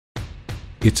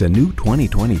It's a new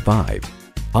 2025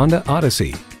 Honda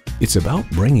Odyssey. It's about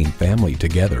bringing family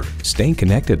together, staying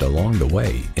connected along the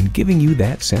way, and giving you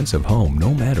that sense of home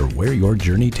no matter where your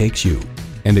journey takes you.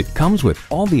 And it comes with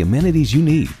all the amenities you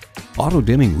need: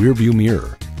 auto-dimming rearview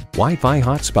mirror, Wi-Fi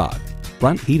hotspot,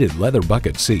 front heated leather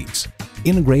bucket seats,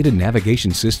 integrated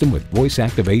navigation system with voice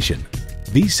activation,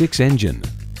 V6 engine,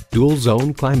 dual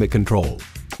zone climate control,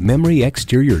 memory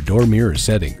exterior door mirror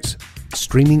settings,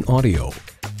 streaming audio,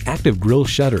 active grille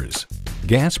shutters,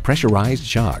 gas pressurized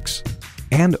shocks,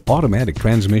 and automatic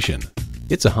transmission.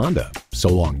 It's a Honda, so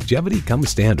longevity comes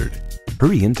standard.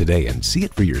 Hurry in today and see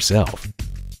it for yourself.